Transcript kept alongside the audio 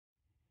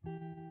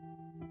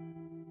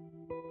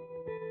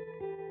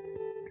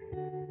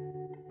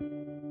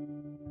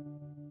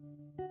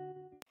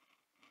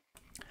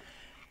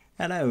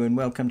Hello and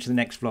welcome to the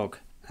next vlog.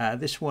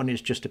 This one is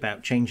just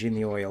about changing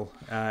the oil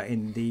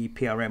in the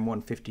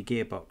PRM150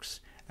 gearbox.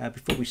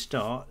 Before we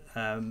start,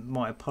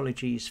 my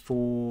apologies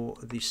for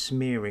the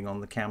smearing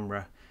on the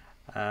camera.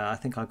 I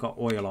think I got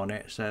oil on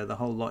it, so the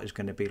whole lot is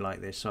going to be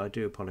like this, so I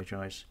do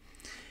apologise.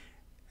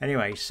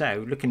 Anyway,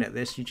 so looking at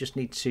this, you just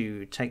need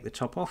to take the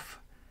top off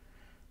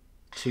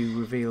to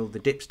reveal the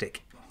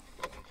dipstick.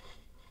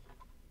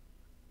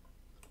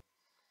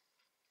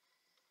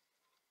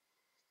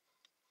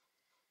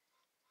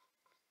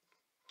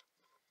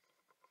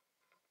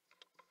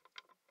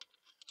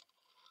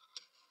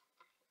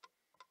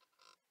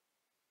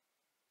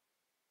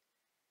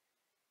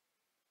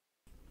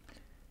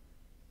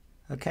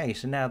 Okay,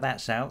 so now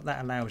that's out,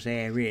 that allows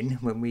air in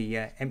when we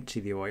empty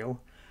the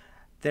oil.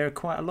 There are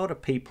quite a lot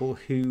of people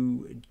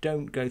who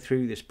don't go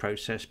through this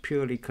process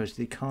purely because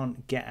they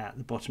can't get at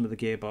the bottom of the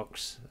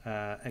gearbox.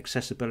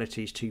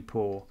 Accessibility is too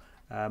poor.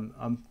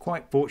 I'm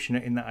quite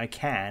fortunate in that I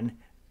can,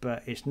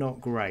 but it's not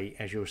great,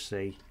 as you'll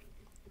see.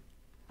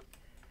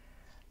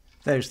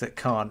 Those that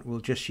can't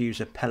will just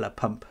use a Peller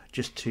pump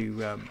just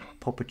to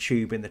pop a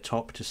tube in the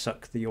top to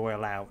suck the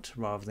oil out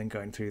rather than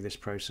going through this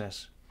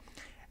process.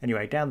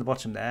 Anyway, down the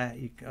bottom there,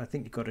 I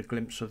think you've got a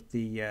glimpse of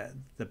the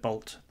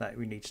bolt that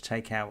we need to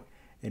take out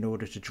in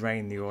order to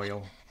drain the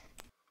oil.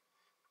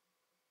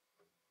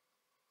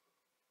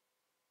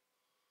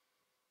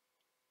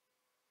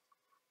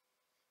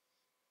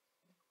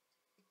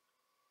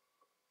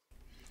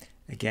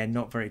 Again,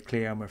 not very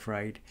clear, I'm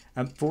afraid.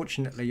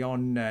 Unfortunately,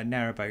 on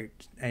narrowboat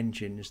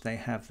engines, they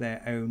have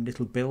their own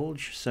little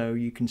bilge, so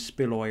you can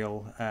spill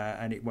oil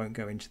and it won't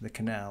go into the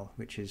canal,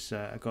 which is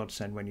a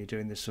godsend when you're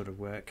doing this sort of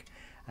work,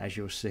 as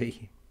you'll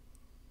see.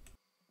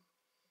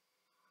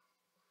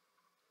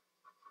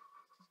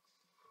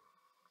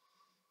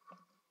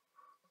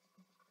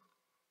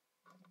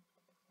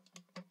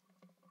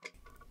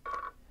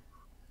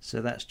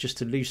 So that's just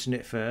to loosen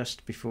it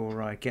first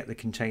before I get the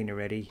container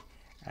ready,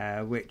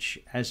 which,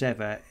 as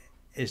ever,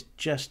 is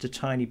just a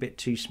tiny bit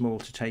too small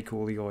to take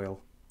all the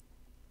oil.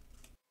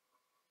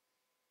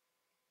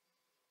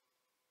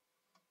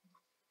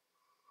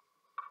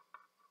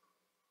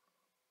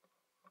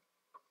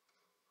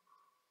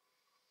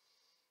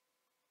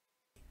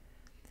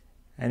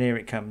 And here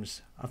it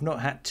comes. I've not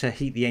had to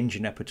heat the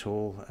engine up at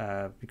all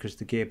because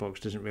the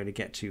gearbox doesn't really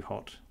get too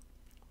hot.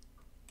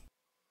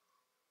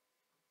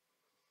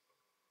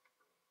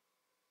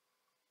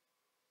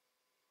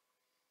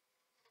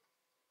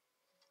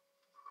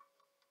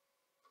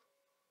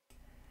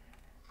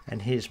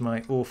 And here's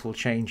my awful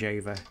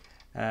changeover.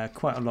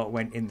 Quite a lot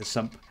went in the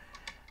sump,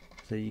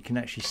 so you can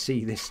actually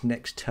see this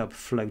next tub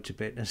float a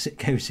bit as it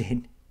goes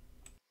in.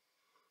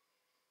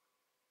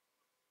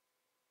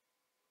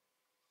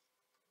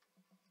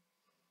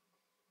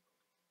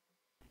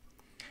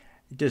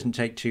 It doesn't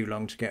take too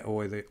long to get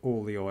all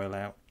the oil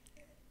out.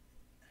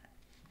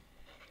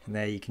 And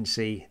there you can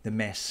see the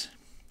mess.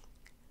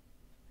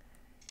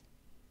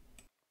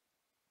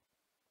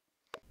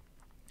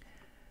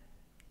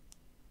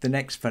 The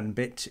next fun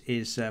bit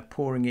is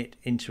pouring it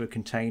into a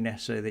container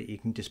so that you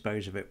can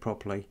dispose of it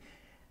properly.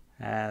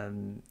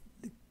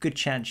 Good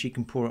chance you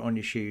can pour it on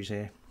your shoes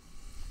here.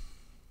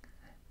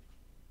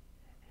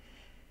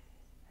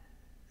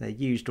 The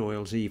used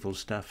oil's evil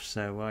stuff,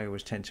 so I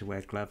always tend to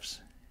wear gloves.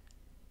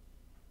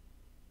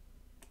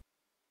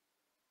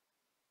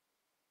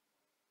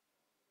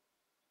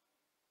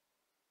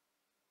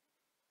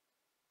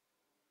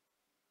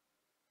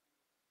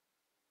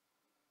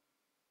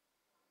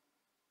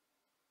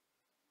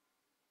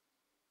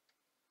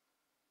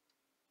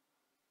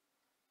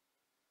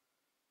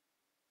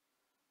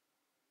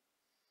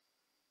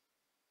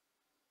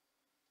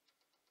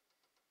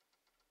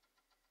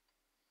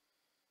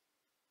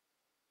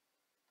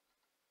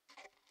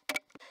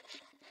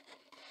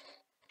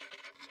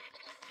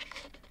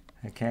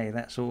 Okay,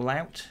 that's all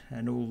out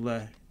and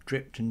all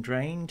dripped and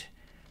drained.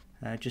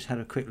 Just had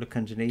a quick look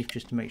underneath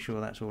just to make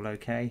sure that's all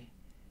okay.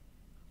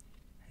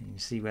 And you can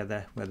see where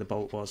the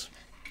bolt was.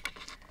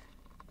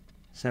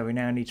 So we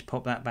now need to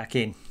pop that back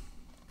in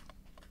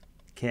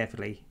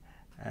carefully.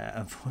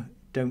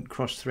 Don't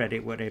cross thread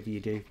it, whatever you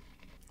do.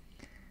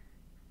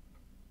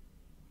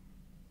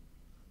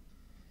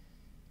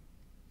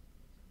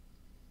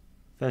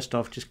 First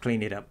off, just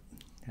clean it up.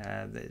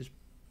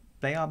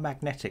 They are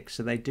magnetic,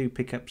 so they do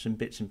pick up some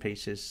bits and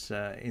pieces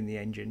in the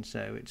engine,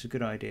 so it's a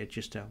good idea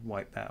just to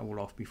wipe that all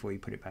off before you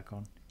put it back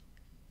on.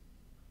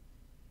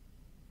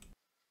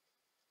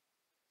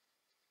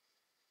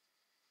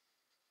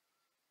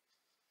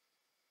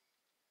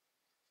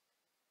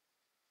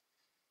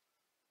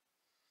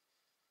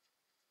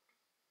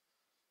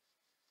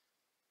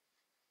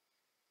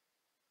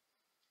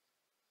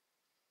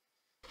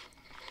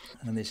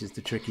 And this is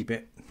the tricky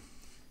bit.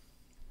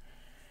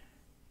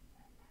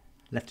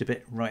 Left a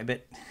bit, right a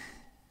bit.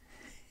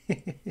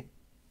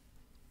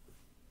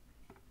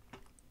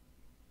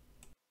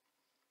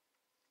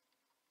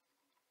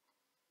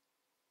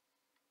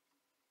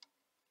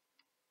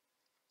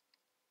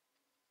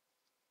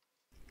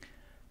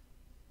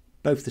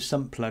 Both the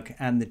sump plug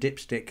and the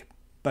dipstick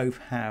both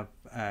have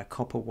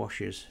copper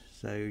washers,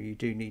 so you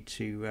do need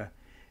to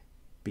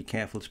be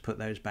careful to put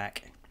those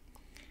back,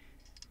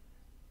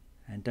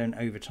 and don't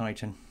over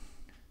tighten.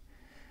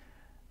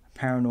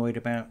 Paranoid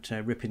about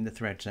ripping the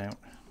threads out.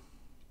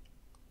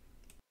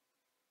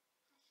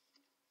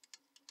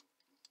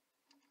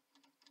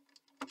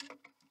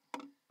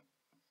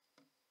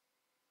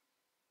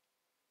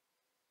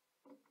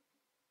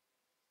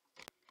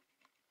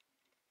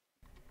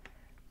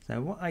 So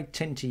what I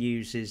tend to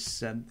use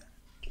is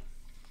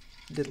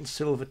little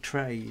silver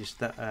trays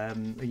that are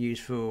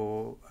used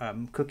for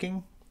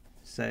cooking.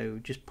 So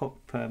just pop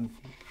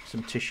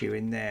some tissue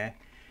in there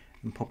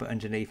and pop it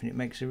underneath, and it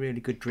makes a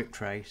really good drip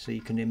tray, so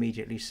you can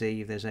immediately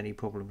see if there's any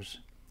problems.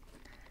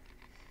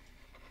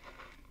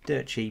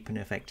 Dirt cheap and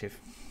effective.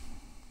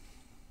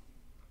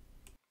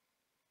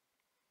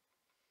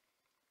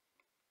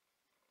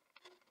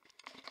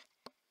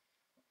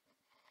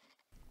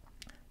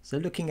 So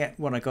looking at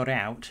what I got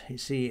out, you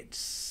see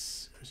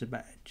it's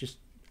about just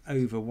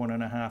over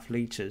 1.5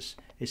 litres.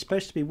 It's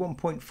supposed to be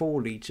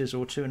 1.4 litres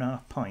or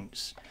 2.5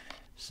 pints.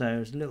 So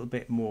it's a little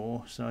bit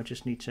more, so I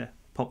just need to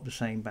pop the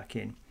same back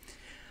in.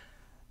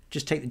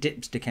 Just take the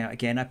dipstick out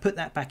again. I put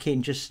that back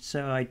in just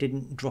so I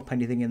didn't drop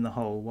anything in the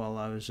hole while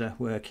I was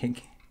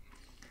working.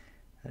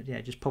 But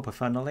yeah, just pop a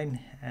funnel in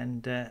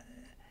and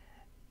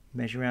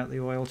measure out the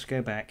oil to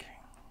go back.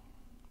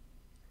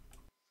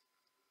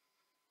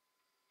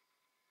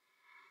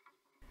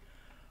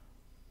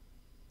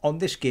 On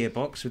this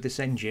gearbox with this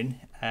engine,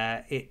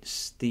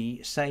 it's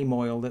the same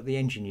oil that the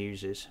engine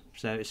uses.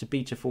 So it's a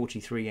Beta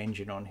 43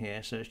 engine on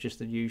here, so it's just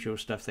the usual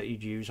stuff that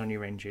you'd use on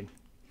your engine.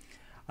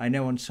 I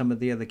know on some of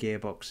the other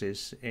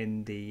gearboxes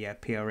in the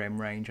PRM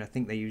range, I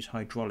think they use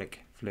hydraulic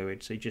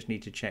fluid, so you just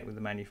need to check with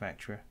the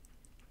manufacturer.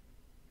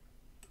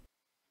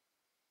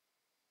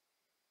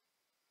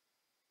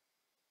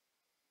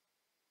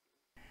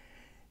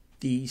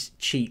 These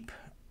cheap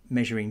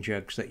measuring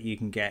jugs that you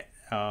can get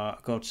are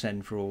a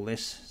godsend for all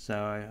this. So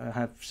I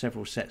have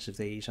several sets of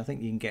these. I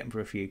think you can get them for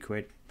a few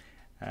quid,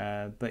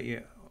 but yeah,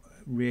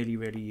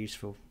 really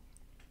useful.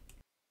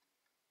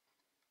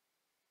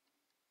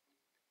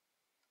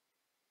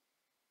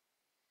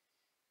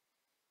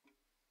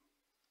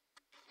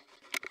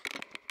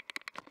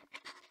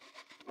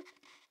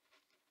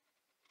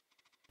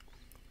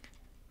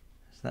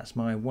 So that's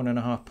my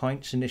 1.5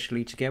 pints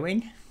initially to go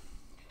in.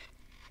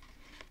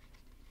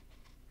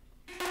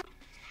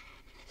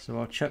 So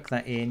I'll chuck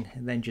that in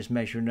and then just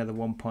measure another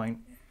 1 pint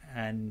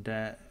and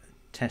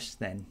test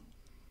then.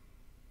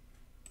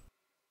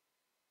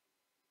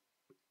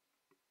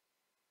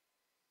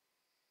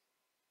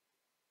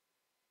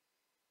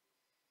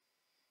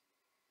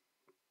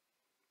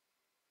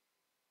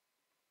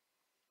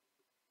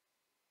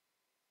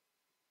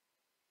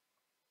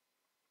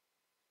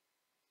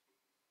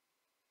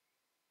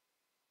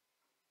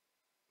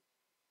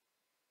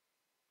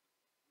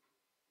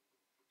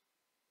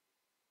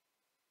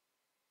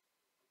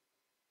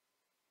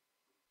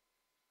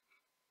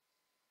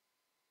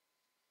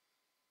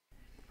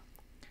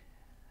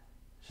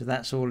 So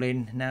that's all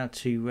in. Now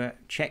to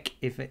check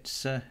if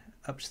it's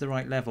up to the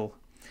right level.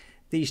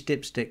 These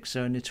dipsticks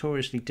are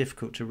notoriously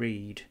difficult to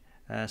read,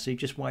 so you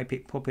just wipe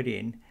it, pop it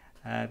in.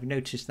 You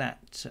notice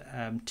that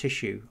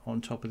tissue on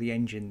top of the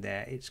engine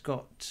there, it's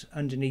got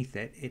underneath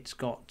it, it's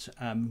got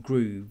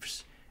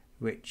grooves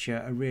which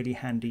are really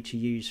handy to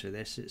use for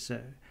this.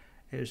 It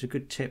was a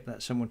good tip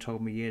that someone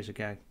told me years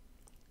ago.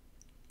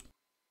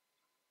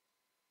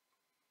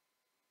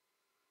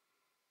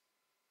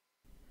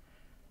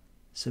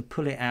 So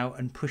pull it out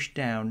and push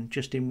down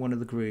just in one of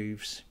the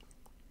grooves,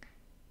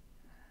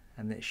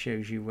 and it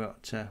shows you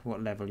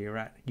what level you're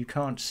at. You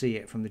can't see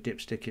it from the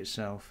dipstick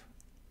itself.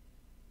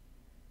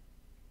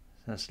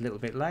 So that's a little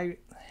bit low.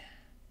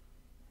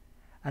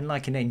 And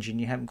like an engine,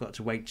 you haven't got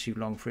to wait too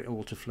long for it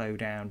all to flow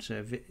down. So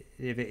if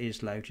it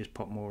is low, just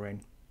pop more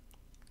in.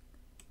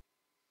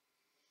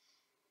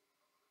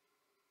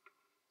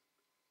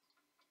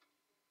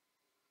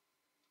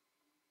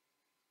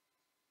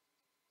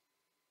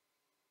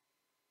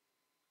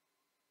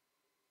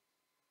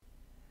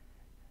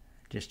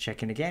 Just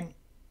checking again.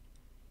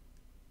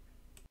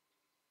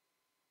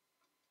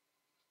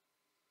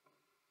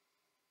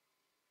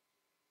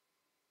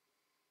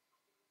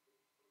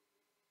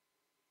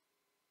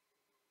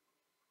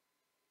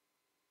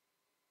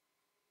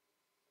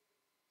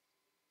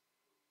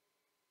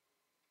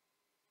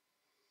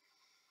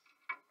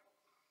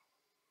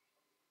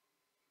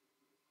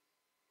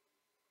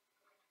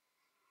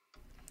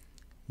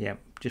 Yeah,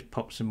 just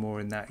pop some more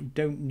in that. You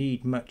don't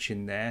need much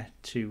in there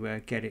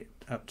to get it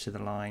up to the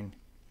line.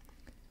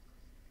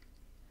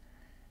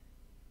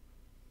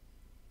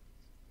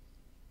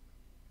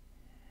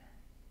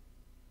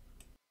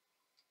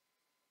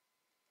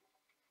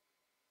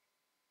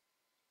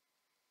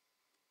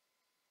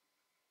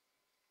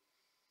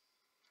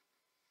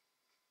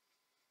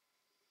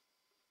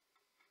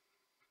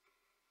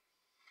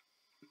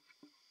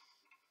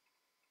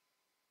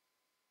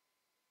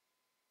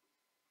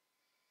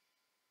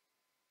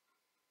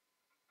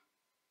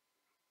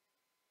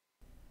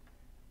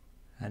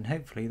 and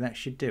hopefully that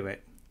should do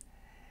it.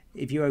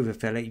 If you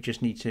overfill it, you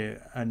just need to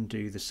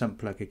undo the sump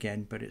plug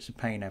again, but it's a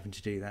pain having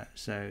to do that,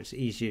 so it's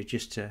easier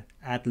just to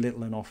add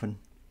little and often.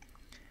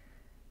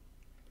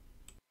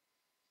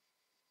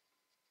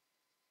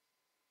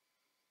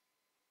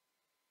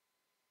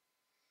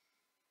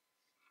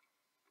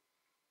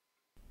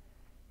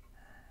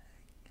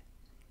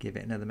 Give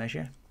it another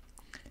measure.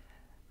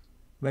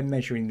 When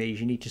measuring these,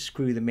 you need to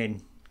screw them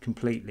in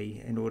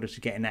completely in order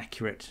to get an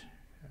accurate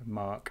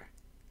mark.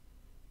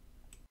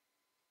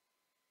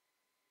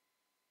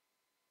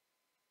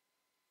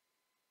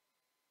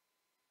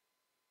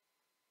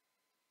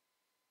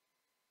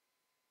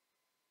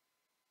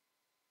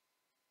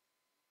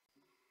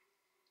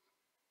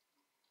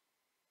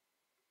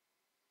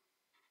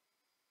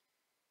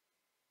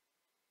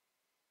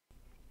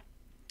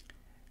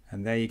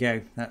 And there you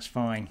go, that's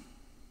fine.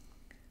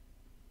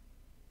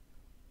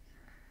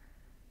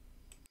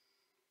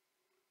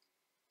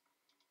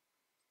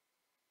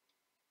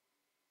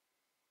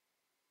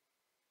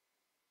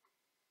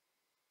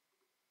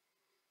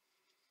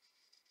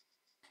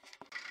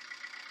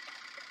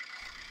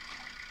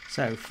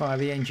 So fire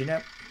the engine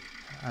up.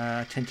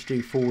 I tend to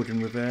do forward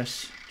and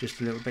reverse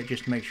just a little bit,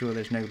 just to make sure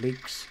there's no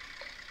leaks.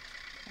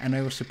 And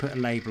I also put a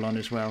label on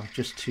as well,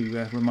 just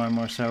to remind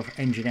myself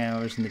engine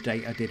hours and the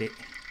date I did it.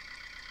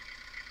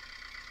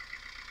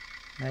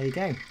 There you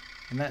go,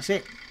 and that's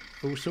it,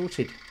 all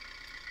sorted.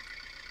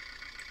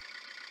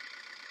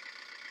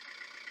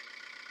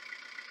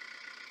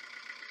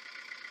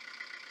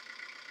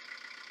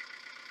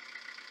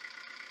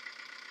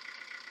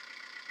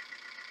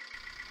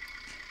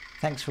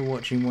 Thanks for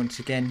watching once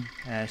again.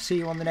 See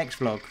you on the next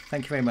vlog.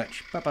 Thank you very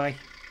much. Bye bye.